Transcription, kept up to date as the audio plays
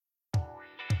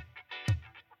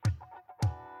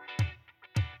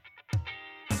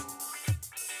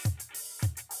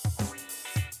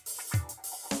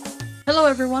Hello,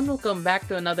 everyone. Welcome back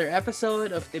to another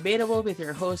episode of Debatable with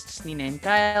your hosts, Nina and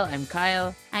Kyle. I'm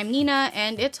Kyle. I'm Nina,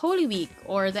 and it's Holy Week,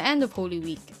 or the end of Holy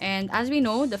Week. And as we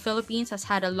know, the Philippines has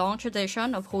had a long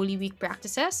tradition of Holy Week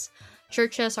practices.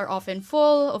 Churches are often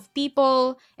full of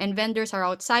people, and vendors are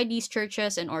outside these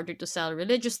churches in order to sell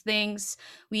religious things.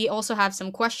 We also have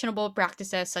some questionable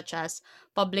practices, such as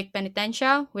public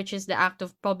penitentia, which is the act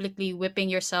of publicly whipping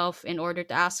yourself in order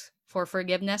to ask for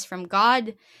forgiveness from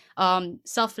God,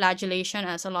 self flagellation,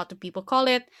 as a lot of people call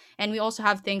it, and we also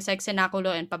have things like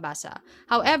cenaculo and pabasa.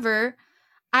 However,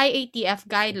 IATF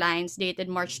guidelines dated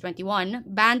March 21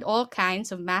 banned all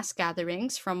kinds of mass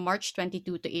gatherings from March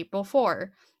 22 to April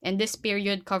 4, and this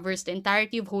period covers the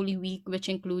entirety of Holy Week, which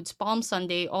includes Palm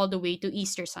Sunday all the way to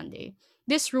Easter Sunday.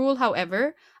 This rule,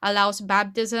 however, allows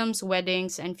baptisms,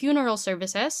 weddings, and funeral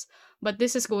services, but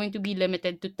this is going to be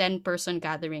limited to 10-person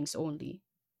gatherings only.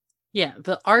 Yeah,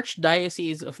 the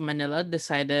Archdiocese of Manila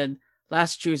decided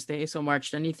last Tuesday, so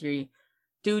March 23,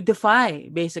 to defy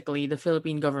basically the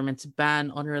Philippine government's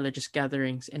ban on religious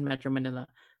gatherings in Metro Manila.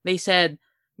 They said,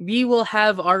 we will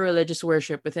have our religious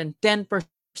worship within 10%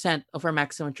 of our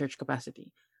maximum church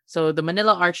capacity. So the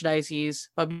Manila Archdiocese,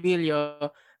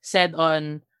 Pabilio, said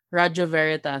on Radio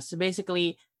Veritas,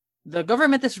 basically, the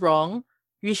government is wrong.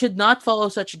 We should not follow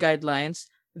such guidelines.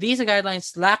 These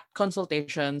guidelines lack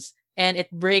consultations and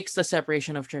it breaks the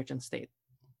separation of church and state.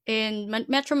 In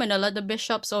Metro Manila, the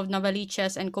bishops of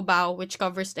Novaliches and Cubao, which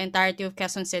covers the entirety of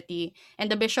Quezon City,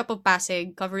 and the Bishop of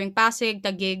Pasig, covering Pasig,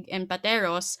 Taguig, and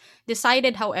Pateros,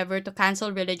 decided, however, to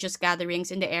cancel religious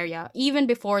gatherings in the area even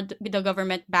before the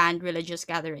government banned religious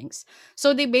gatherings.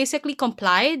 So they basically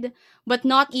complied, but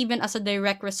not even as a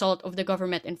direct result of the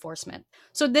government enforcement.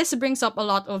 So this brings up a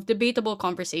lot of debatable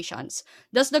conversations.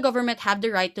 Does the government have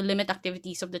the right to limit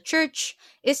activities of the church?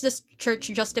 Is the church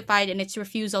justified in its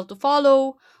refusal to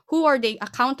follow? Who are they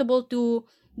accountable to?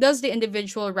 Does the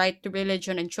individual right to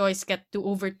religion and choice get to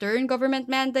overturn government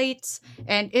mandates?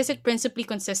 And is it principally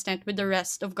consistent with the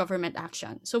rest of government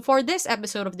action? So, for this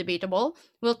episode of Debatable,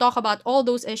 we'll talk about all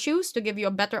those issues to give you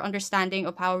a better understanding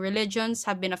of how religions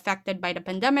have been affected by the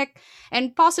pandemic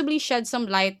and possibly shed some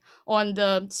light on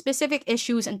the specific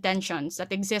issues and tensions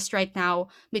that exist right now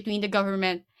between the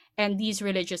government and these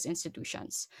religious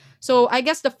institutions. So I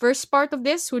guess the first part of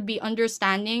this would be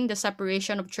understanding the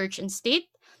separation of church and state,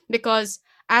 because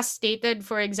as stated,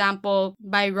 for example,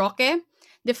 by Roque,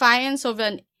 defiance of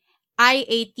an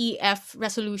IATF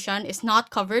resolution is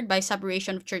not covered by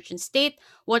separation of church and state.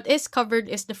 What is covered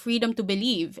is the freedom to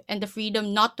believe and the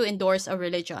freedom not to endorse a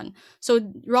religion.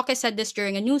 So Roque said this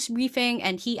during a news briefing,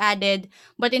 and he added,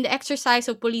 but in the exercise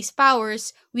of police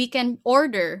powers, we can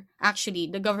order actually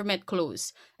the government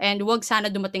close. And wag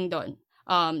sana dumating doon.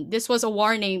 This was a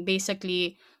warning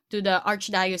basically to the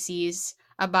archdiocese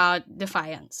about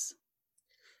defiance.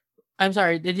 I'm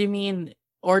sorry, did you mean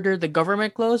order the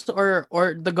government closed or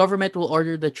the government will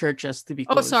order the churches to be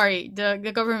Oh, closed? sorry. The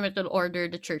government will order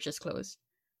the churches closed.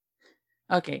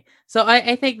 Okay. So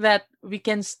I think that we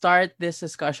can start this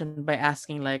discussion by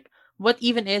asking like what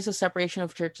even is a separation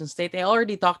of church and state? I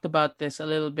already talked about this a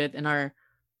little bit in our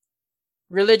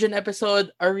religion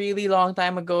episode a really long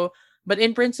time ago, but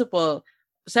in principle,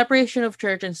 separation of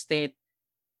church and state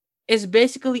is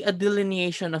basically a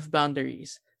delineation of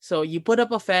boundaries. So you put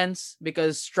up a fence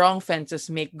because strong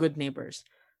fences make good neighbors.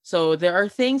 So there are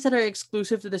things that are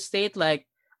exclusive to the state, like,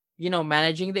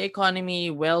 managing the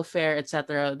economy, welfare,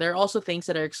 etc. There are also things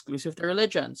that are exclusive to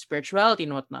religion, spirituality,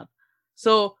 and whatnot.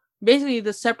 So basically,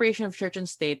 the separation of church and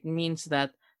state means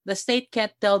that the state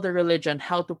can't tell the religion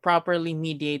how to properly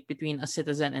mediate between a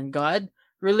citizen and God.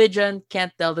 Religion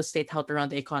can't tell the state how to run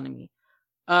the economy.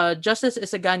 Justice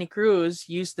Isagani Cruz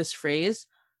used this phrase,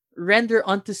 render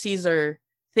unto Caesar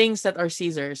things that are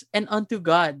Caesar's, and unto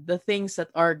God the things that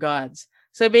are God's.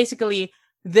 So basically,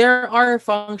 there are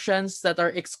functions that are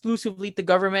exclusively to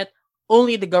government.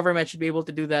 Only the government should be able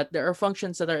to do that. There are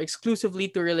functions that are exclusively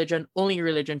to religion. Only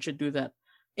religion should do that.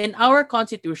 In our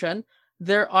constitution,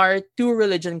 there are two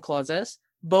religion clauses,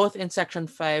 both in Section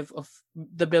 5 of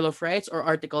the Bill of Rights or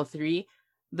Article 3.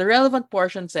 The relevant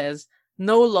portion says,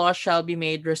 no law shall be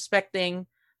made respecting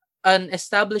an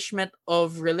establishment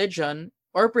of religion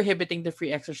or prohibiting the free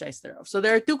exercise thereof. So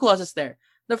there are two clauses there.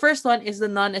 The first one is the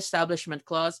non-establishment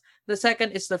clause. The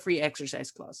second is the free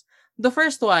exercise clause. The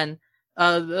first one,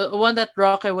 the one that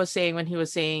Roque was saying when he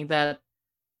was saying that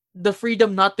the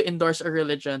freedom not to endorse a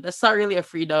religion, that's not really a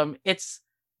freedom. It's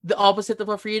the opposite of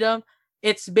a freedom.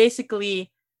 It's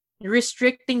basically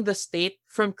restricting the state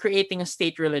from creating a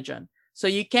state religion. So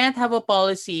you can't have a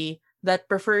policy that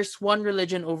prefers one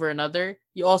religion over another.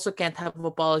 You also can't have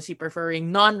a policy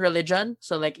preferring non-religion,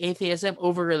 so like atheism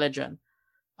over religion.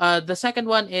 The second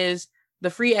one is the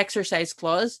free exercise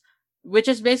clause, which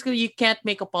is basically you can't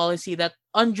make a policy that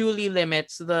unduly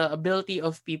limits the ability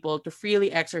of people to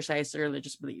freely exercise their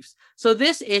religious beliefs. So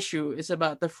this issue is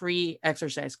about the free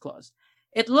exercise clause.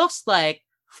 It looks like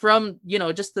from,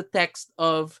 just the text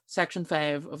of section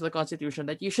 5 of the constitution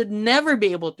that you should never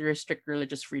be able to restrict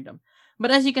religious freedom.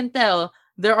 But as you can tell,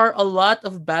 there are a lot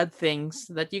of bad things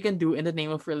that you can do in the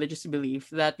name of religious belief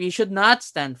that we should not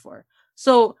stand for.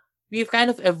 So we've kind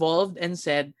of evolved and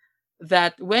said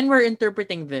that when we're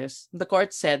interpreting this, the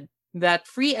court said that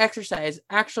free exercise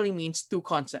actually means two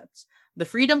concepts: the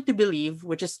freedom to believe,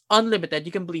 which is unlimited,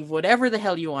 you can believe whatever the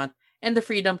hell you want, and the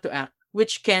freedom to act,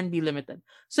 which can be limited.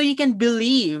 So you can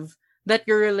believe that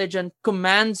your religion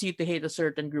commands you to hate a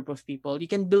certain group of people. You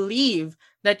can believe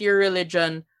that your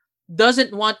religion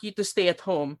doesn't want you to stay at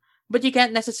home, but you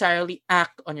can't necessarily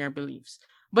act on your beliefs.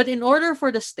 But in order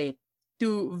for the state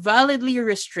to validly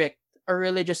restrict a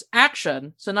religious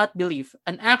action, so not belief,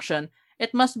 an action,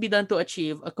 it must be done to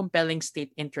achieve a compelling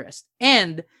state interest.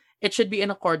 And it should be in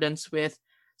accordance with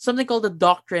something called the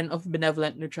doctrine of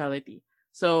benevolent neutrality.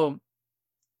 So,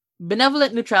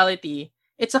 benevolent neutrality,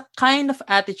 it's a kind of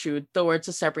attitude towards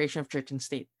the separation of church and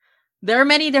state. There are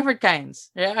many different kinds.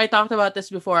 I talked about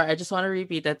this before. I just want to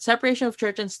repeat that separation of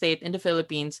church and state in the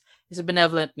Philippines is a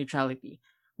benevolent neutrality.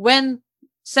 When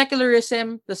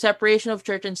secularism, the separation of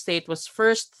church and state, was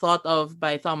first thought of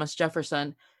by Thomas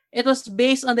Jefferson, it was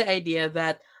based on the idea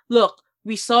that, look,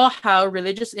 we saw how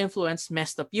religious influence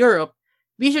messed up Europe.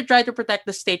 We should try to protect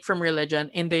the state from religion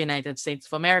in the United States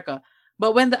of America.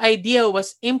 But when the idea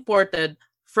was imported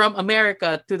from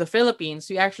America to the Philippines,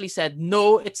 we actually said,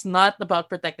 no, it's not about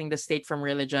protecting the state from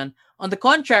religion. On the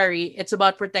contrary, it's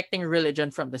about protecting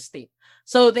religion from the state.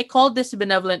 So they called this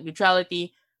benevolent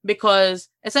neutrality because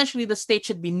essentially the state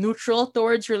should be neutral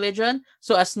towards religion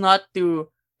so as not to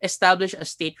establish a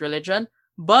state religion,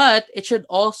 but it should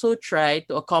also try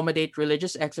to accommodate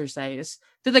religious exercise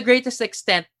to the greatest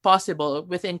extent possible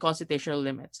within constitutional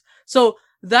limits. So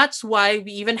that's why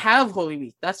we even have Holy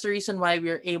Week. That's the reason why we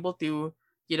are able to,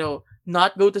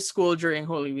 not go to school during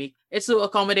Holy Week. It's to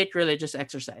accommodate religious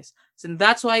exercise. And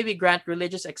that's why we grant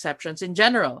religious exceptions in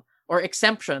general or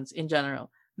exemptions in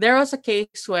general. There was a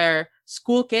case where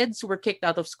school kids were kicked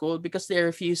out of school because they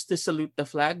refused to salute the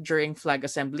flag during flag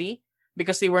assembly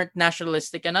because they weren't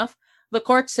nationalistic enough. The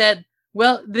court said,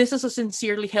 well, this is a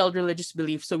sincerely held religious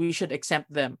belief, so we should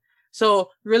exempt them. So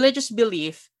religious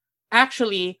belief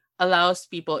actually allows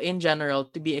people in general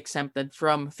to be exempted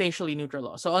from facially neutral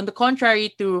law. So on the contrary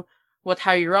to what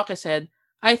Harry Roque said,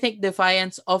 I think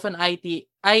defiance of an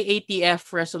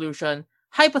IATF resolution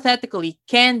hypothetically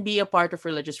can be a part of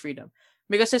religious freedom.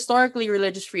 Because historically,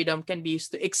 religious freedom can be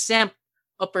used to exempt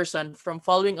a person from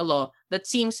following a law that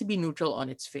seems to be neutral on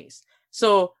its face.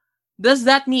 So, does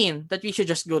that mean that we should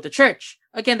just go to church?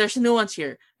 Again, there's a nuance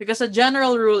here because a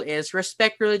general rule is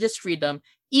respect religious freedom,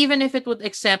 even if it would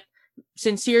exempt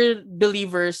sincere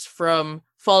believers from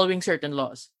following certain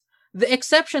laws. The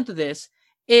exception to this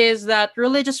is that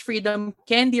religious freedom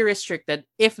can be restricted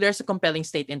if there's a compelling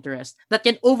state interest that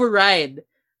can override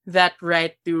that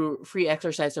right to free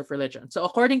exercise of religion. So,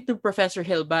 according to Professor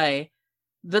Hilbay,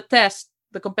 the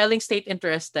compelling state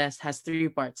interest test, has three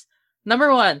parts.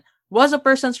 Number one, was a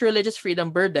person's religious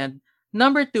freedom burdened?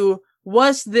 Number two,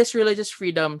 was this religious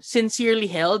freedom sincerely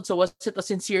held? So, was it a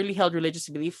sincerely held religious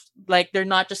belief? Like they're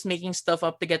not just making stuff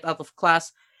up to get out of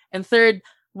class. And third,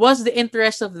 was the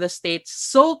interest of the state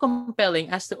so compelling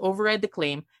as to override the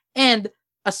claim? And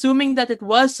assuming that it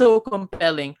was so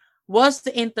compelling, was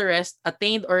the interest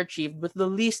attained or achieved with the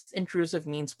least intrusive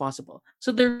means possible?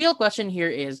 So the real question here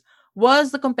is,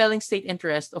 was the compelling state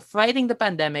interest of fighting the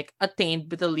pandemic attained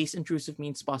with the least intrusive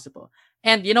means possible?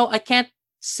 And, I can't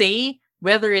say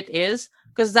whether it is,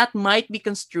 because that might be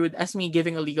construed as me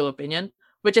giving a legal opinion,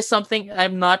 which is something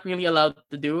I'm not really allowed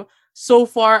to do. So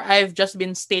far, I've just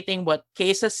been stating what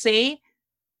cases say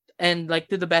and like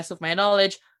to the best of my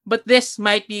knowledge. But this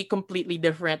might be completely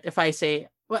different if I say,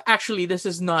 well, actually, this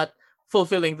is not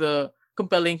fulfilling the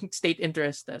compelling state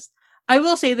interest test. I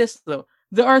will say this though.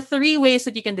 There are three ways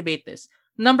that you can debate this.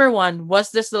 Number one,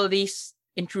 was this the least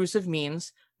intrusive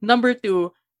means? Number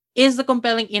two, is the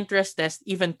compelling interest test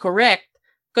even correct?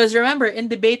 Because remember, in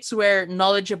debates where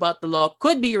knowledge about the law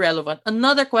could be relevant,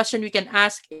 another question we can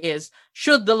ask is,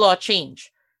 should the law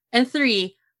change? And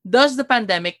three, does the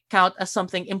pandemic count as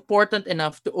something important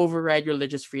enough to override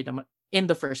religious freedom in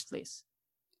the first place?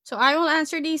 So I will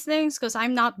answer these things because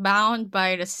I'm not bound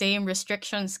by the same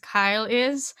restrictions Kyle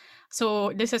is.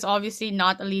 So this is obviously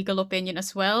not a legal opinion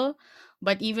as well.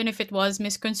 But even if it was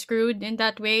misconstrued in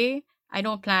that way, I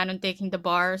don't plan on taking the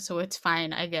bar, so it's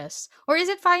fine, I guess. Or is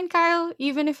it fine, Kyle,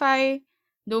 even if I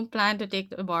don't plan to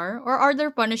take the bar? Or are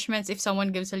there punishments if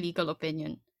someone gives a legal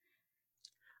opinion?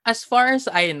 As far as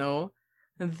I know,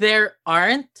 there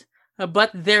aren't,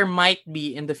 but there might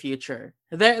be in the future.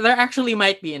 There actually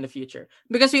might be in the future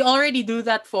because we already do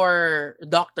that for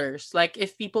doctors. Like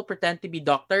if people pretend to be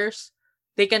doctors,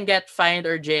 they can get fined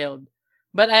or jailed.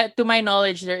 But to my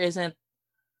knowledge, there isn't.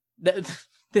 th-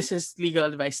 this is legal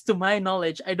advice. To my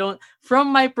knowledge, I don't.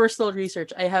 From my personal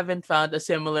research, I haven't found a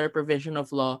similar provision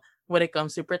of law when it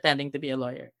comes to pretending to be a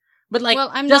lawyer. But like,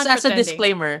 Well, I'm just not as a pretending.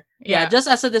 disclaimer, yeah, Yeah. just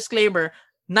as a disclaimer,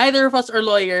 neither of us are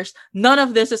lawyers. None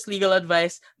of this is legal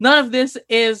advice. None of this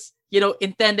is,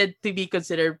 intended to be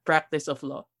considered practice of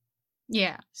law.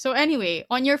 Yeah. So anyway,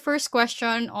 on your first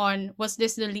question on was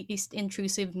this the least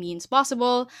intrusive means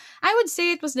possible, I would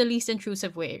say it was the least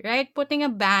intrusive way, right? Putting a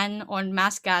ban on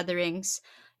mass gatherings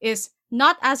is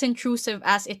not as intrusive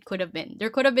as it could have been.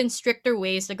 There could have been stricter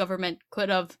ways the government could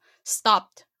have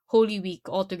stopped Holy Week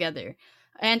altogether.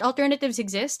 And alternatives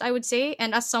exist, I would say,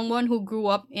 and as someone who grew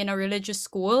up in a religious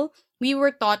school, we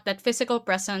were taught that physical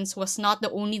presence was not the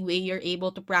only way you're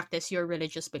able to practice your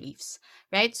religious beliefs,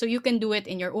 right? So you can do it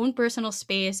in your own personal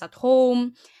space at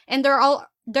home, and there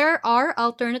are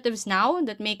alternatives now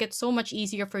that make it so much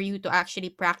easier for you to actually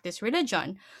practice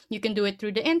religion. You can do it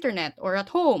through the internet or at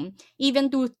home, even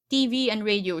through TV and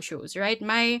radio shows, right?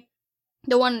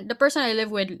 The person I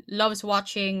live with loves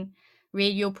watching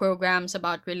radio programs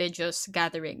about religious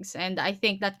gatherings, and I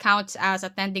think that counts as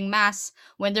attending mass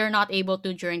when they're not able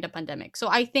to during the pandemic. So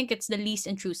I think it's the least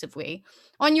intrusive way.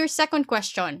 On your second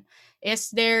question,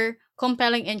 is there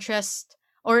compelling interest,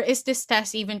 or is this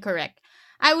test even correct?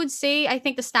 I would say I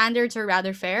think the standards are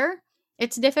rather fair.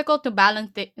 It's difficult to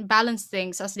balance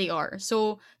things as they are.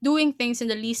 So doing things in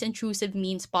the least intrusive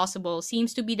means possible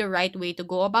seems to be the right way to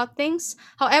go about things.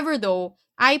 However, though,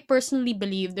 I personally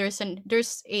believe there's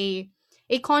a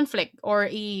conflict or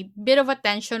a bit of a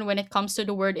tension when it comes to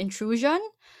the word intrusion,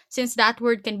 since that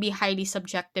word can be highly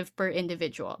subjective per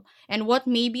individual. And what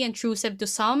may be intrusive to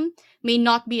some may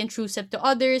not be intrusive to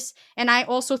others. And I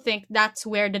also think that's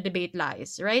where the debate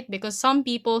lies, right? Because some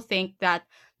people think that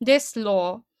this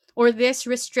law or this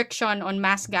restriction on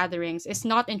mass gatherings is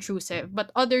not intrusive,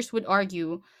 but others would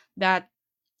argue that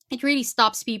it really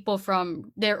stops people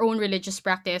from their own religious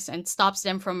practice and stops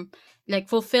them from like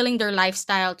fulfilling their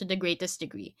lifestyle to the greatest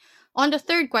degree. On the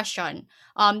third question,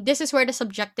 this is where the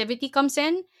subjectivity comes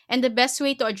in, and the best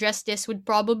way to address this would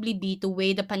probably be to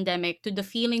weigh the pandemic to the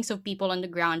feelings of people on the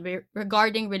ground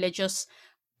regarding religious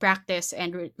practice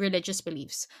and religious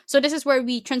beliefs. So this is where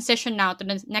we transition now to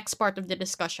the next part of the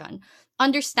discussion,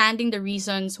 understanding the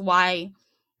reasons why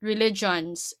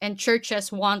religions and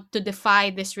churches want to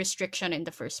defy this restriction in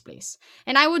the first place.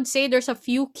 And I would say there's a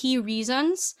few key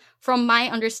reasons from my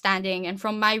understanding and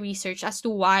from my research as to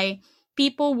why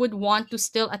people would want to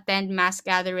still attend mass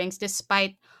gatherings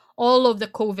despite all of the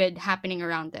COVID happening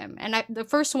around them. And the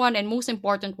first one and most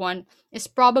important one is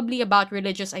probably about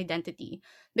religious identity.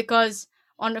 Because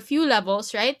on a few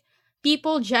levels, right?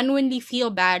 People genuinely feel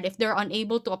bad if they're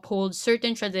unable to uphold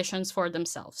certain traditions for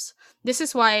themselves. This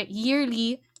is why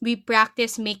yearly we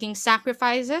practice making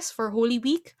sacrifices for Holy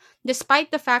Week,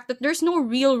 despite the fact that there's no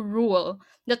real rule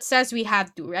that says we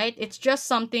have to, right? It's just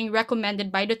something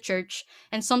recommended by the church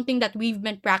and something that we've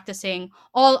been practicing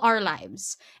all our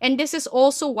lives. And this is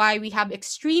also why we have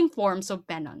extreme forms of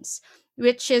penance,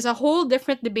 which is a whole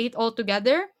different debate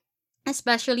altogether,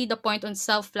 especially the point on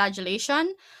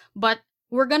self-flagellation. But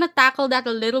we're gonna tackle that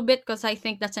a little bit because I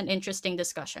think that's an interesting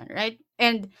discussion, right?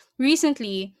 And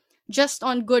recently, just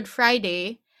on Good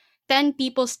Friday, 10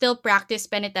 people still practice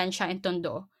penitentia in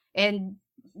Tondo. And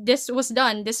this was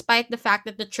done despite the fact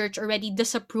that the church already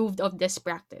disapproved of this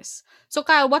practice. So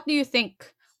Kyle, what do you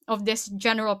think of this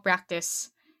general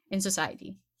practice in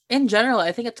society? In general,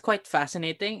 I think it's quite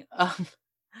fascinating.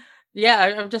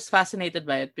 Yeah, I'm just fascinated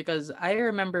by it because I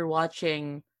remember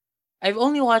watching. I've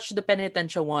only watched the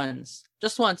Penitential once,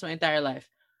 just once my entire life.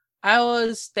 I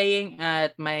was staying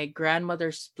at my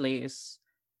grandmother's place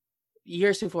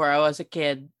years before I was a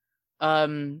kid,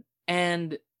 and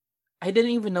I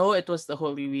didn't even know it was the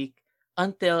Holy Week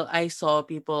until I saw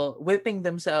people whipping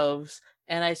themselves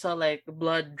and I saw like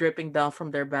blood dripping down from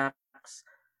their backs.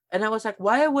 And I was like,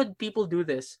 why would people do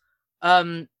this?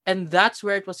 And that's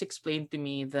where it was explained to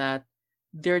me that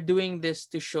they're doing this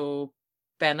to show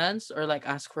penance or like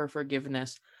ask for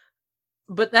forgiveness.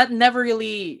 But that never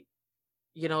really,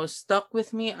 stuck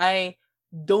with me. I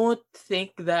don't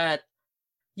think that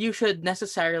you should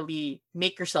necessarily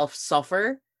make yourself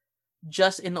suffer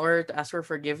just in order to ask for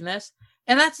forgiveness.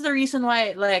 And that's the reason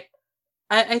why, like,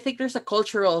 I think there's a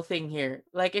cultural thing here.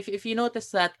 Like, if you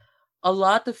notice that a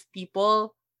lot of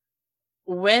people,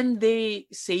 when they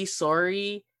say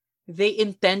sorry, they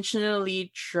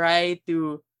intentionally try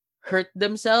to hurt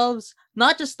themselves,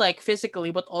 not just like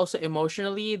physically but also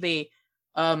emotionally. They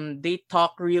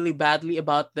talk really badly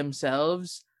about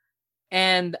themselves.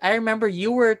 And I remember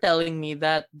you were telling me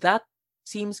that that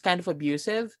seems kind of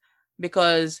abusive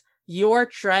because you're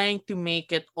trying to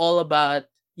make it all about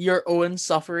your own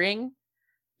suffering,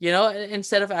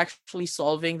 instead of actually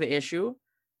solving the issue.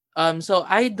 So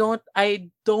I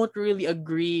don't really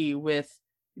agree with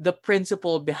the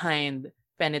principle behind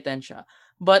penitentia.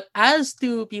 But as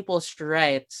to people's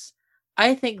rights,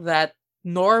 I think that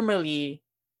normally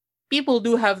people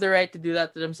do have the right to do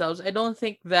that to themselves. I don't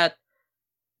think that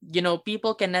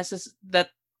people can that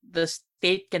the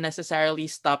state can necessarily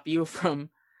stop you from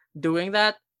doing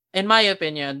that, in my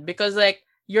opinion, because like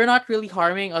you're not really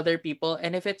harming other people,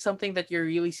 and if it's something that you're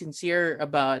really sincere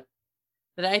about,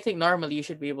 then I think normally you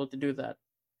should be able to do that.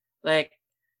 Like,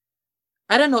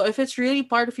 I don't know if it's really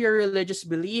part of your religious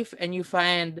belief and you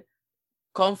find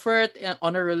comfort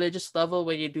on a religious level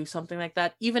when you do something like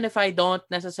that. Even if I don't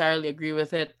necessarily agree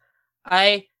with it,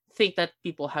 I think that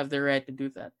people have the right to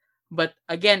do that. But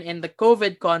again, in the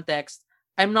COVID context,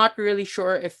 I'm not really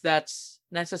sure if that's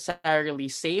necessarily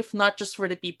safe, not just for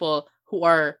the people who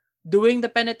are doing the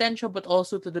penitential, but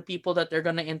also to the people that they're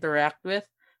going to interact with.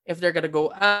 If they're going to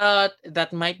go out,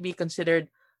 that might be considered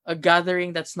a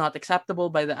gathering that's not acceptable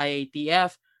by the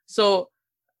IATF. So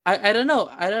I don't know.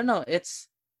 I don't know. It's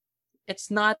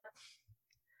not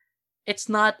it's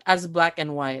not as black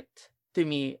and white to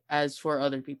me as for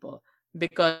other people,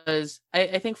 because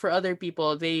I think for other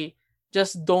people, they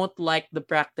just don't like the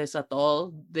practice at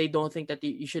all. They don't think that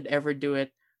you should ever do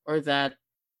it, or that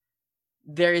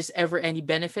there is ever any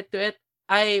benefit to it.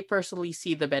 I personally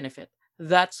see the benefit.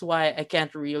 That's why I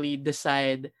can't really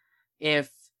decide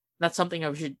if that's something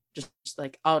I should just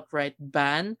like outright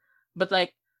ban. But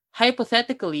like,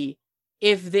 hypothetically,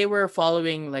 if they were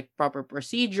following like proper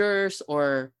procedures,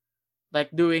 or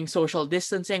like doing social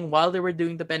distancing while they were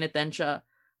doing the penitentia,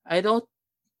 I don't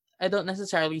I don't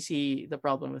necessarily see the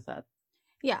problem with that.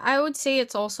 Yeah, I would say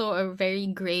it's also a very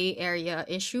gray area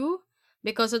issue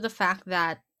because of the fact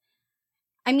that,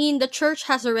 I mean, the church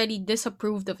has already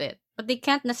disapproved of it, but they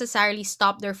can't necessarily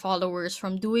stop their followers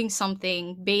from doing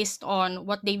something based on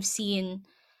what they've seen,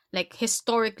 like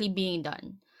historically being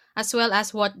done, as well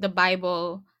as what the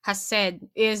Bible has said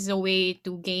is a way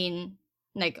to gain,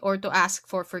 like, or to ask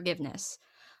for forgiveness.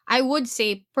 I would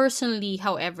say personally,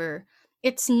 however,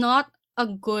 it's not a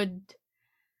good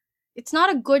it's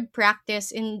not a good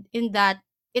practice in that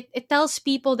it tells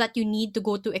people that you need to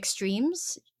go to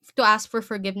extremes to ask for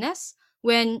forgiveness,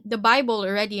 when the Bible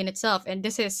already in itself, and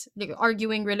this is like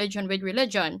arguing religion with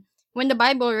religion, when the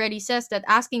Bible already says that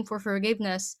asking for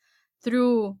forgiveness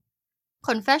through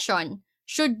confession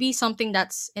should be something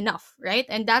that's enough, right?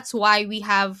 And that's why we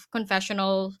have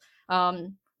confessional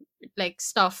um like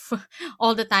stuff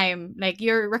all the time. Like,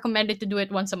 you're recommended to do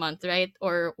it once a month, right?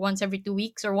 Or once every 2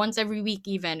 weeks, or once every week,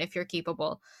 even if you're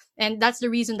capable. And that's the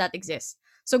reason that exists.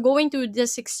 So going to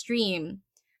this extreme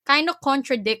kind of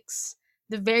contradicts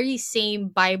the very same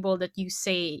Bible that you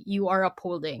say you are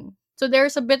upholding. So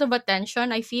there's a bit of a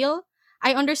tension, I feel.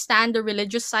 I understand the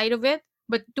religious side of it,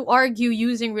 but to argue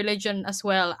using religion as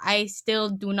well, I still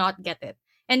do not get it.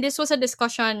 And this was a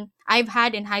discussion I've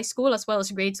had in high school as well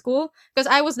as grade school, because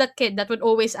I was that kid that would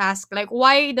always ask, like,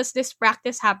 why does this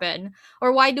practice happen?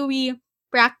 Or why do we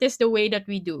practice the way that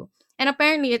we do? And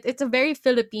apparently, it's a very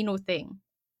Filipino thing,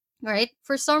 right?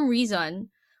 For some reason,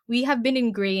 we have been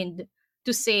ingrained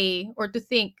to say or to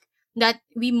think that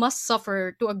we must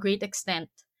suffer to a great extent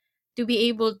to be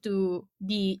able to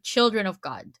be children of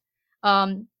God.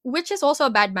 Which is also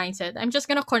a bad mindset. I'm just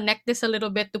gonna connect this a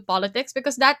little bit to politics,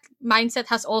 because that mindset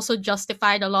has also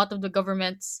justified a lot of the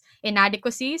government's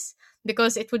inadequacies,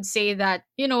 because it would say that,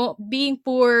 being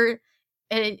poor,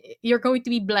 you're going to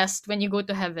be blessed when you go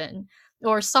to heaven,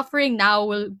 or suffering now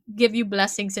will give you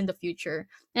blessings in the future.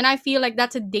 And I feel like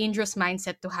that's a dangerous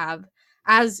mindset to have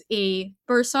as a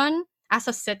person, as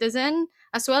a citizen,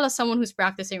 as well as someone who's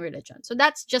practicing religion. So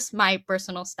that's just my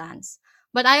personal stance.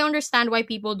 But I understand why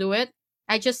people do it.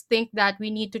 I just think that we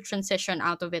need to transition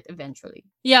out of it eventually.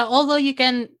 Yeah, although you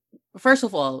can, first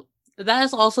of all, that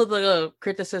is also the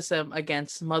criticism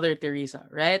against Mother Teresa,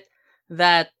 right?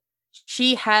 That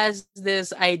she has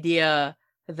this idea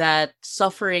that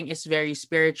suffering is very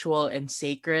spiritual and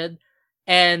sacred.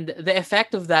 And the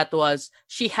effect of that was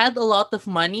she had a lot of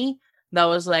money, that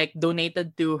was like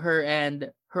donated to her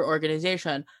and her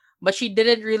organization, but she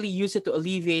didn't really use it to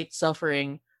alleviate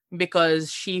suffering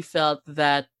because she felt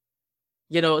that,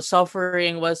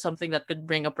 suffering was something that could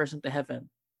bring a person to heaven.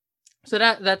 So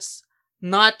that's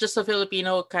not just a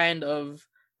Filipino kind of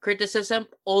criticism,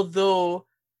 although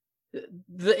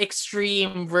the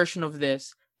extreme version of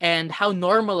this and how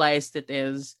normalized it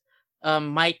is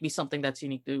might be something that's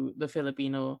unique to the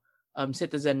Filipino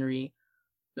citizenry.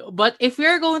 But if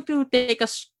we're going to take a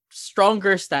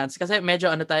stronger stance, kasi medyo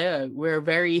ano tayo, we're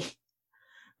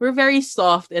very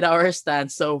soft in our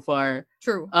stance so far.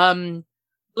 True. Um,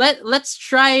 let's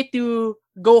try to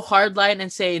go hardline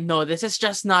and say no, this is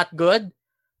just not good.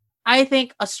 I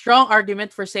think a strong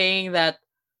argument for saying that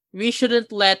we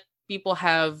shouldn't let people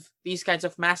have these kinds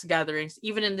of mass gatherings,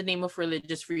 even in the name of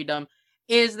religious freedom,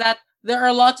 is that there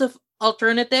are lots of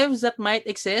alternatives that might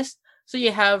exist. So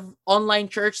you have online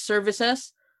church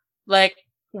services. Like,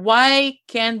 why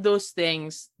can those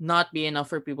things not be enough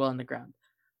for people on the ground?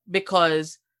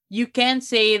 Because you can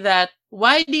say that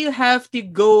why do you have to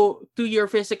go to your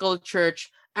physical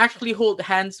church, actually hold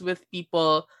hands with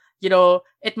people?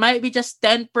 It might be just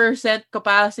 10%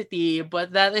 capacity,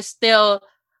 but that is still,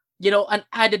 an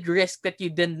added risk that you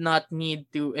did not need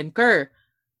to incur.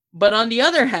 But on the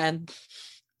other hand,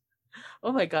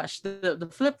 oh my gosh, the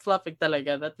flip-flopping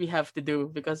talaga that we have to do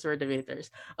because we're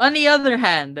debaters. On the other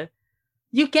hand,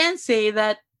 you can say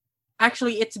that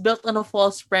actually it's built on a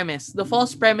false premise. The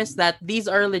false premise that these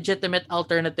are legitimate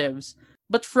alternatives.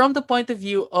 But from the point of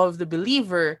view of the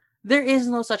believer, there is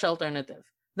no such alternative.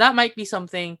 That might be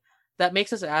something that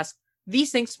makes us ask,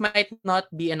 these things might not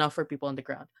be enough for people on the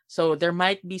ground. So there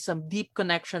might be some deep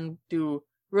connection to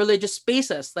religious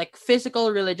spaces, like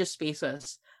physical religious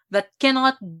spaces, that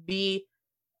cannot be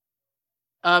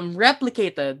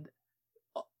replicated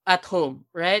at home,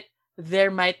 right?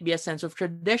 There might be a sense of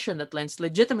tradition that lends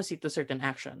legitimacy to certain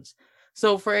actions.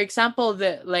 So, for example,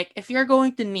 if you're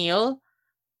going to kneel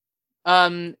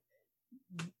um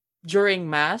during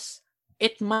mass,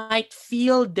 it might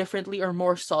feel differently or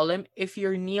more solemn if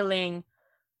you're kneeling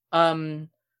um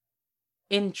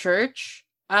in church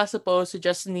as opposed to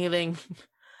just kneeling,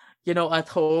 at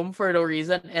home for no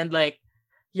reason, and like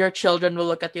your children will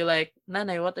look at you like,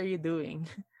 "Nanay, what are you doing?"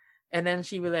 And then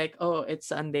she will like, "Oh, it's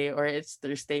Sunday or it's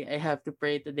Thursday. I have to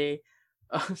pray today."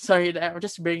 Oh, sorry, I'm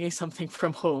just bringing something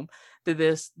from home to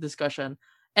this discussion.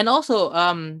 And also,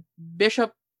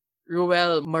 Bishop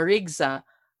Ruel Marigza,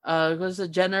 who's the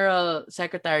General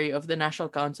Secretary of the National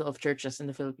Council of Churches in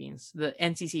the Philippines, the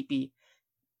NCCP.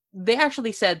 They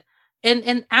actually said,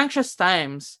 in anxious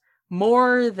times,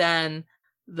 more than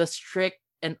the strict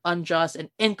and unjust and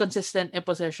inconsistent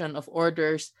imposition of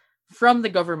orders from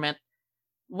the government,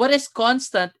 what is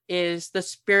constant is the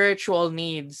spiritual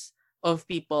needs of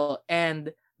people,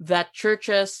 and that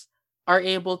churches are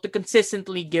able to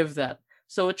consistently give that.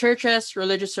 So churches,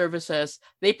 religious services,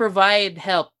 they provide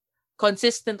help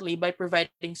consistently by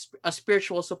providing a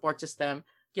spiritual support system,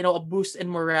 a boost in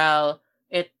morale.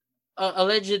 It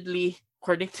allegedly,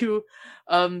 according to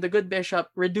the good bishop,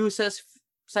 reduces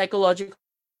psychological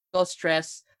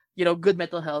stress, good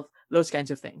mental health, those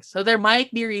kinds of things. So there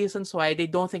might be reasons why they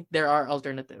don't think there are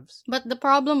alternatives. But the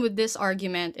problem with this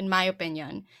argument, in my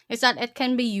opinion, is that it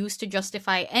can be used to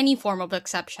justify any form of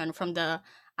exception from the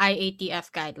IATF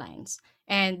guidelines.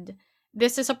 And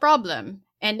this is a problem.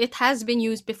 And it has been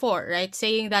used before, right?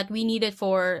 Saying that we need it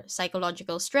for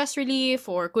psychological stress relief,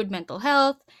 for good mental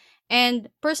health. And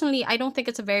personally, I don't think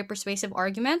it's a very persuasive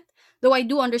argument, though I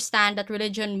do understand that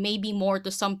religion may be more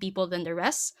to some people than the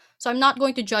rest. So I'm not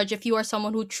going to judge if you are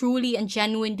someone who truly and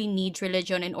genuinely needs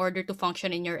religion in order to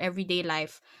function in your everyday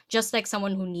life, just like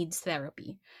someone who needs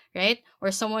therapy, right?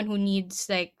 Or someone who needs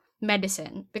like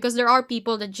medicine, because there are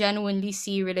people that genuinely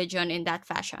see religion in that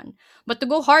fashion. But to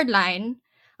go hardline,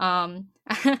 um,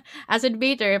 as a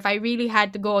debater, if I really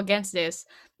had to go against this,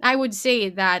 I would say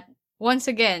that once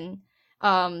again,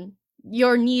 um,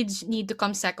 your needs need to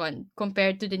come second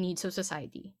compared to the needs of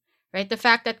society, right? The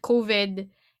fact that COVID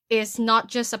is not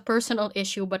just a personal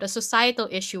issue but a societal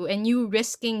issue, and you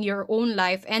risking your own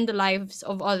life and the lives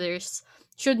of others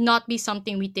should not be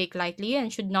something we take lightly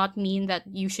and should not mean that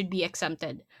you should be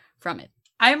exempted from it.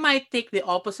 I might take the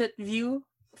opposite view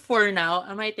for now.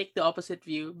 I might take the opposite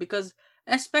view because,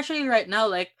 especially right now,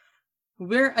 like,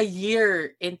 we're a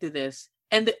year into this.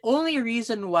 And the only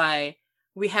reason why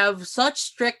we have such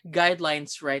strict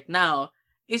guidelines right now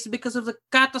is because of the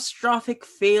catastrophic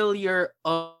failure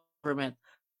of the government.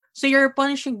 So you're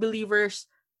punishing believers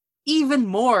even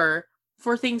more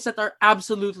for things that are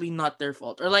absolutely not their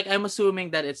fault. Or, like, I'm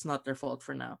assuming that it's not their fault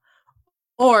for now.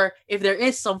 Or if there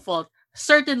is some fault,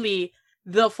 certainly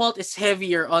the fault is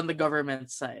heavier on the government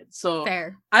side. So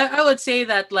Fair. I would say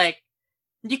that like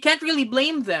you can't really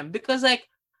blame them because like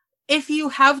if you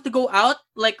have to go out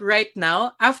like right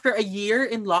now after a year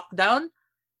in lockdown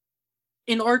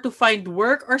in order to find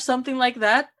work or something like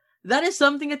that, that is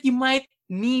something that you might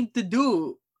need to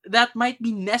do. That might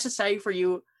be necessary for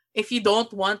you if you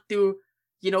don't want to,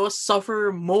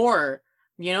 suffer more,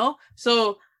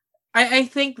 So I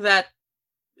think that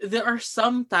there are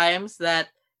some times that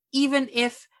even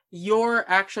if your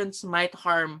actions might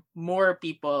harm more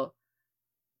people,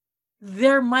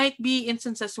 there might be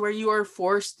instances where you are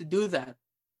forced to do that.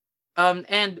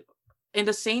 And in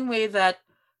the same way that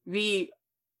we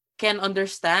can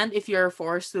understand if you're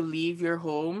forced to leave your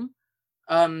home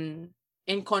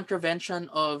in contravention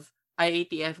of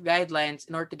IATF guidelines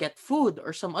in order to get food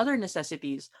or some other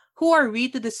necessities, who are we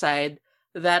to decide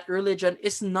that religion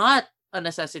is not a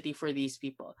necessity for these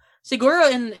people? Siguro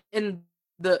in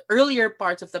the earlier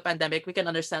parts of the pandemic, we can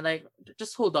understand like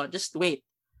just hold on, just wait.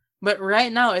 But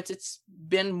right now it's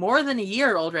been more than a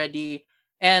year already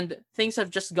and things have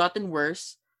just gotten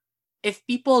worse. If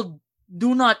people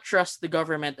do not trust the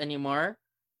government anymore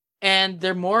and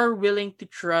they're more willing to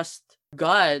trust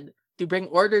God to bring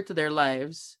order to their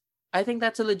lives, I think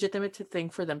that's a legitimate thing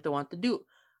for them to want to do.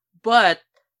 But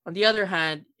on the other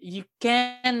hand, you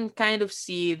can kind of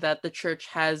see that the church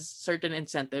has certain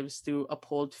incentives to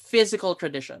uphold physical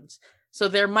traditions. So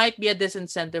there might be a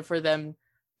disincentive for them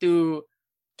to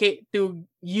to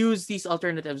use these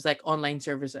alternatives like online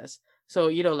services. So,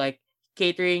 like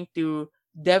catering to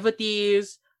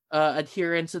devotees,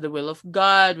 adherence to the will of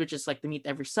God, which is like to meet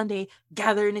every Sunday,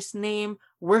 gather in His name,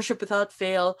 worship without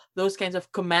fail, those kinds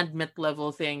of commandment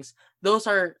level things. Those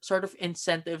are sort of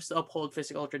incentives to uphold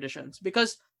physical traditions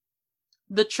because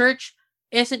the church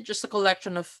isn't just a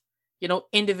collection of,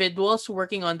 individuals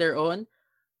working on their own.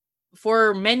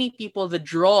 For many people, the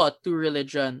draw to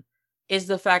religion is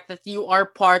the fact that you are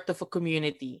part of a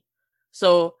community.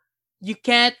 So you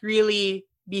can't really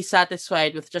be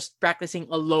satisfied with just practicing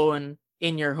alone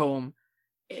in your home.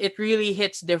 It really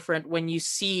hits different when you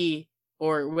see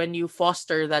or when you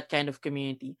foster that kind of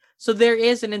community. So there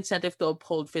is an incentive to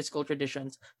uphold physical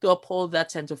traditions, to uphold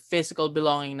that sense of physical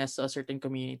belongingness to a certain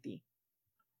community.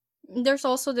 There's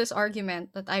also this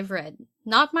argument that I've read.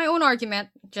 Not my own argument,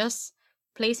 just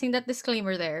placing that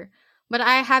disclaimer there. But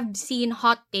I have seen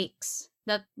hot takes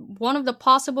that one of the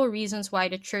possible reasons why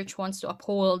the church wants to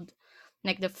uphold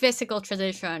like the physical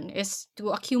tradition is to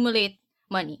accumulate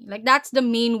money. Like that's the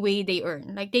main way they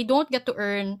earn. Like they don't get to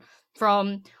earn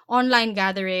from online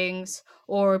gatherings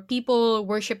or people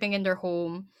worshiping in their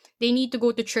home. They need to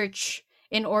go to church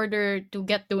in order to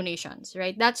get donations,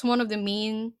 right? That's one of the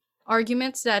main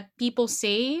arguments that people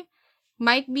say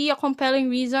might be a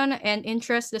compelling reason and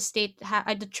interest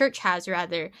the church has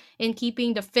rather in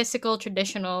keeping the physical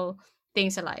traditional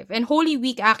things alive. And Holy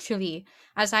Week actually,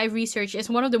 as I've researched, is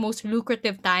one of the most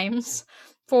lucrative times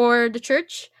for the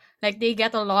church. Like they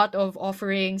get a lot of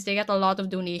offerings, they get a lot of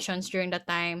donations during that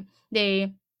time.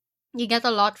 They you get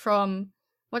a lot from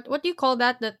what do you call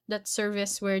that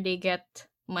service where they get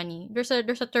money? There's a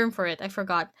term for it. I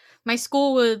forgot. My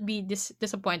school will be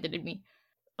disappointed in me.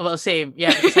 Well, same.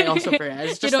 Yeah, because I also forget.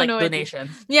 It's You just don't like know it.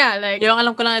 donations. Yeah, like Yung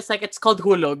alam ko lang, it's like, it's called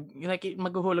hulog. Like,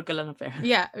 maghuhulog ka lang ng pera.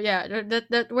 yeah,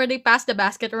 that where they pass the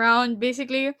basket around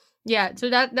basically. Yeah, so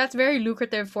that's very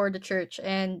lucrative for the church,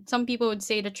 and some people would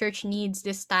say the church needs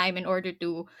this time in order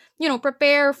to,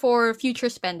 prepare for future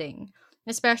spending,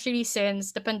 especially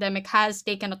since the pandemic has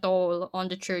taken a toll on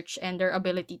the church and their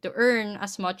ability to earn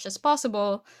as much as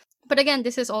possible. But again,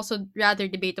 this is also rather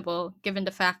debatable given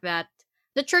the fact that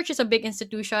the church is a big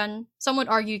institution. Some would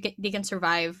argue they can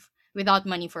survive without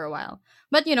money for a while.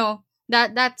 But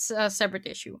that's a separate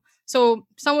issue. So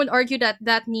some would argue that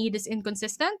that need is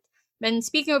inconsistent. And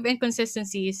speaking of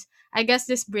inconsistencies, I guess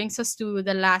this brings us to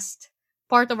the last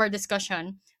part of our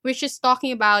discussion, which is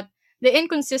talking about the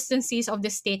inconsistencies of the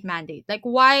state mandate. Like,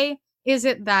 why is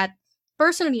it that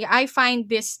personally I find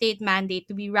this state mandate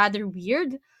to be rather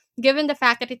weird, given the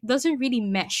fact that it doesn't really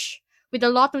mesh with a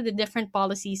lot of the different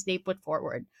policies they put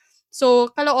forward. So,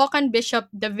 Caloocan Bishop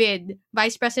David,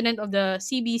 Vice President of the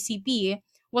CBCP,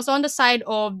 was on the side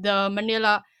of the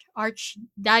Manila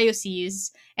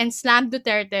Archdiocese and slammed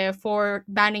Duterte for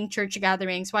banning church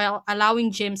gatherings while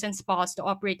allowing gyms and spas to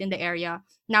operate in the area,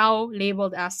 now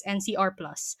labeled as NCR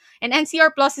Plus. And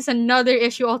NCR Plus is another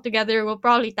issue altogether. We'll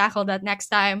probably tackle that next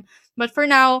time. But for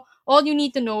now, all you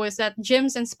need to know is that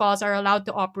gyms and spas are allowed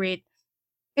to operate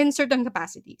in certain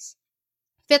capacities.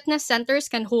 Fitness centers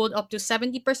can hold up to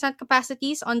 70%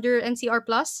 capacities under NCR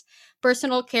Plus.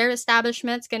 Personal care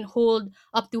establishments can hold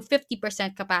up to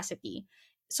 50% capacity.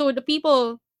 so the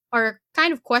people are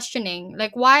kind of questioning,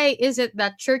 like, why is it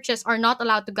that churches are not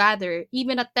allowed to gather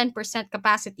even at 10%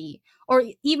 capacity, or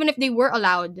even if they were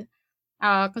allowed,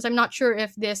 because I'm not sure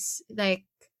if this like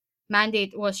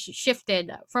mandate was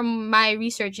shifted. From my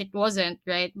research, it wasn't,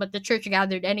 right? But the church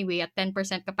gathered anyway at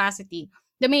 10% capacity.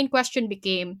 The main question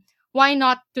became, why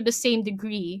not to the same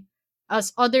degree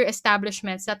as other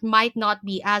establishments that might not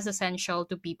be as essential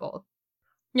to people?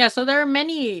 Yeah, so there are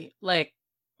many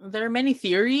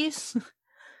theories.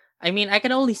 I mean, I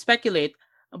can only speculate,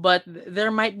 but there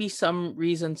might be some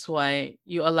reasons why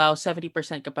you allow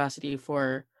 70% capacity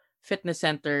for fitness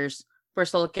centers,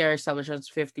 personal care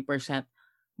establishments 50%,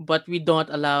 but we don't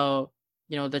allow,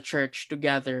 the church to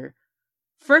gather.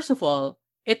 First of all,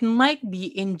 it might be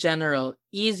in general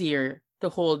easier to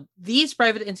hold these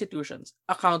private institutions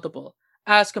accountable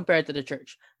as compared to the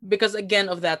church because again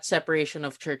of that separation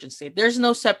of church and state. There's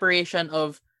no separation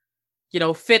of,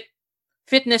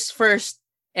 fitness first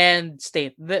and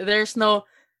state. There's no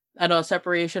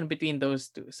separation between those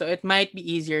two. So it might be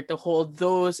easier to hold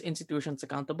those institutions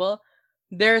accountable.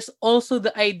 There's also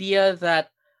the idea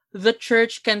that the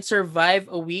church can survive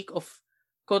a week of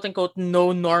quote unquote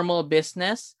no normal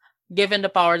business given the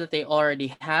power that they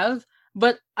already have.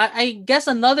 But I guess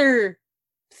another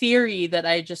theory that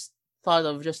I just thought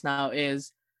of just now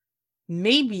is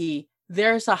maybe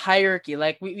there's a hierarchy.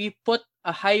 Like we put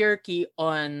a hierarchy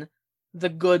on the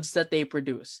goods that they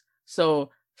produce.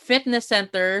 So fitness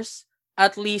centers,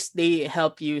 at least they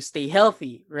help you stay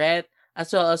healthy, right?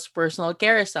 As well as personal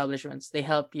care establishments, they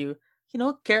help you,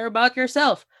 care about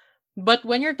yourself. But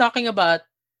when you're talking about,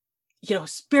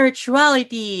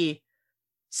 spirituality,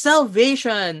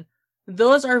 salvation,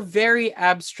 those are very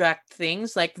abstract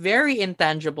things, like very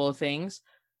intangible things.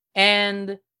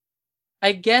 And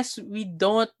I guess we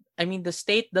don't, I mean, the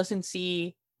state doesn't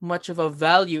see much of a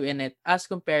value in it as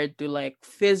compared to like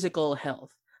physical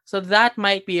health. So that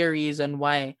might be a reason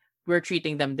why we're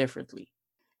treating them differently.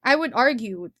 I would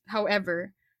argue,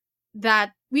 however,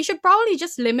 that we should probably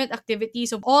just limit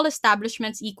activities of all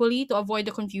establishments equally to avoid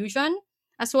the confusion,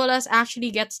 as well as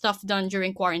actually get stuff done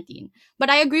during quarantine. But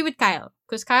I agree with Kyle,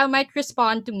 because Kyle might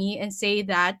respond to me and say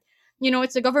that,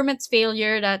 it's the government's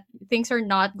failure that things are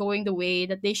not going the way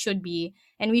that they should be,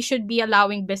 and we should be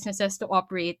allowing businesses to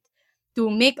operate to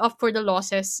make up for the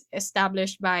losses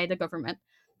established by the government.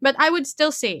 But I would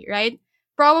still say, right,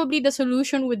 probably the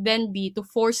solution would then be to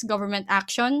force government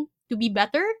action to be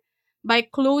better by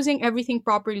closing everything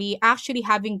properly, actually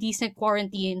having decent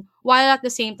quarantine, while at the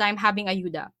same time having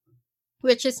ayuda,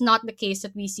 which is not the case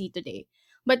that we see today.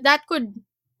 But that could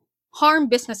harm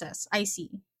businesses, I see.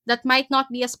 That might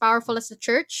not be as powerful as the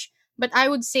church, but I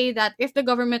would say that if the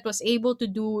government was able to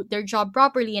do their job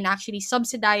properly and actually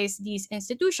subsidize these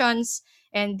institutions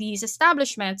and these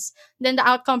establishments, then the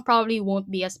outcome probably won't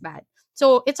be as bad.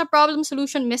 So it's a problem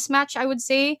solution mismatch, I would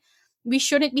say. We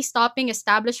shouldn't be stopping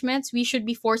establishments. We should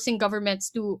be forcing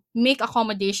governments to make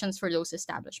accommodations for those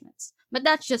establishments. But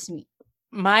that's just me.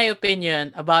 My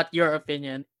opinion about your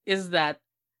opinion is that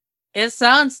it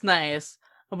sounds nice,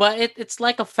 but it's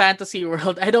like a fantasy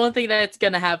world. I don't think that it's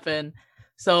gonna happen.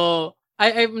 So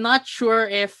I'm not sure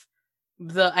if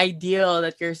the ideal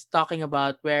that you're talking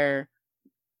about where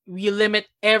we limit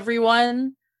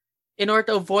everyone in order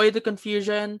to avoid the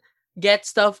confusion, get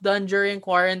stuff done during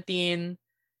quarantine,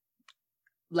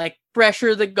 like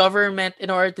pressure the government in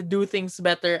order to do things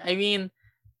better. I mean,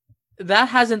 that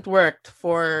hasn't worked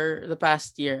for the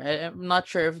past year. I'm not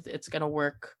sure if it's gonna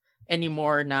work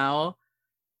anymore now.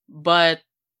 But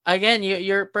again,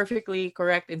 you're perfectly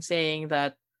correct in saying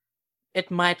that it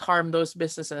might harm those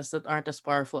businesses that aren't as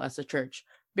powerful as the church.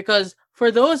 Because for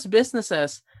those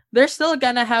businesses, they're still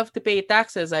gonna have to pay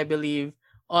taxes, I believe,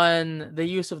 on the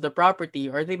use of the property,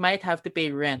 or they might have to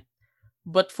pay rent.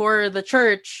 But for the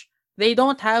church, they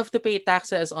don't have to pay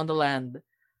taxes on the land.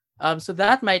 So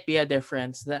that might be a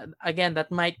difference. That again,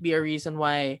 that might be a reason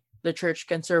why the church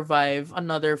can survive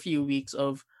another few weeks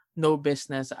of no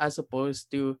business as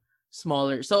opposed to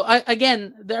smaller. So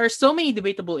again, there are so many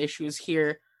debatable issues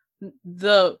here.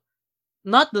 The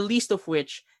not the least of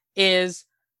which is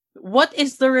what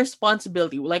is the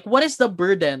responsibility? Like what is the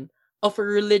burden of a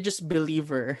religious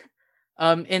believer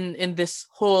in this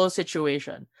whole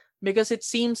situation? Because it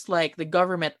seems like the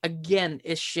government again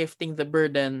is shifting the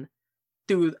burden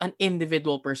to an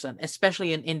individual person,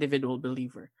 especially an individual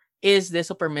believer. Is this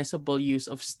a permissible use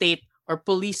of state or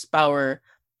police power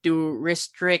to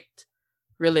restrict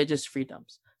religious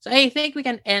freedoms? So I think we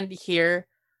can end here.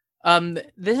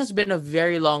 This has been a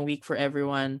very long week for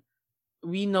everyone.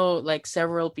 We know like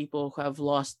several people who have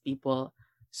lost people.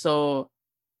 So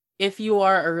if you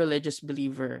are a religious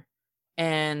believer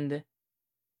and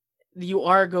you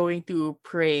are going to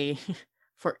pray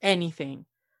for anything,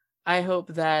 I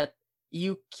hope that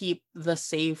you keep the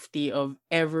safety of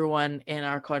everyone in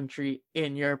our country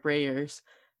in your prayers,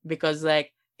 because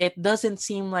like it doesn't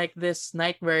seem like this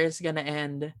nightmare is gonna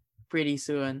end pretty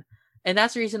soon. And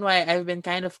that's the reason why I've been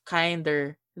kind of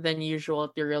kinder than usual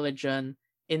to religion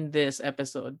in this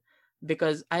episode,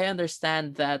 because I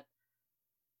understand that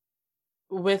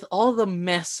with all the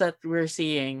mess that we're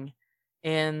seeing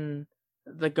in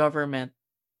the government,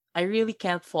 I really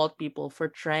can't fault people for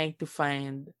trying to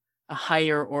find a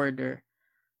higher order.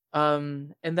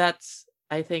 And that's,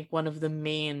 I think, one of the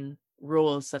main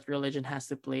roles that religion has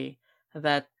to play,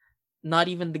 that not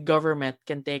even the government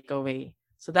can take away.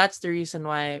 So that's the reason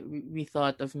why we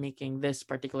thought of making this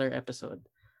particular episode.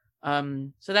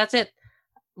 So that's it.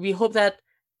 We hope that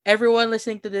everyone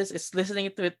listening to this is listening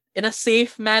to it in a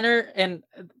safe manner, and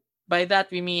by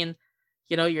that we mean,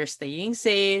 you're staying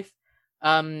safe.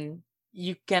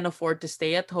 You can afford to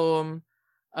stay at home.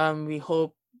 We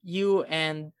hope you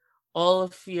and all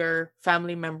of your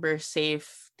family members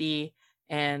safety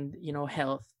and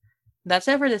health. That's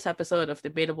it for this episode of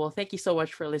Debatable. Thank you so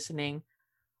much for listening.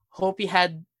 Hope you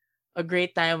had a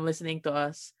great time listening to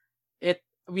us. It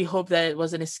We hope that it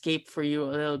was an escape for you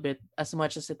a little bit, as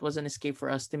much as it was an escape for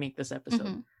us to make this episode.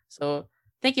 Mhm. So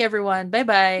thank you everyone. Bye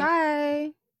bye.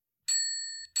 Bye.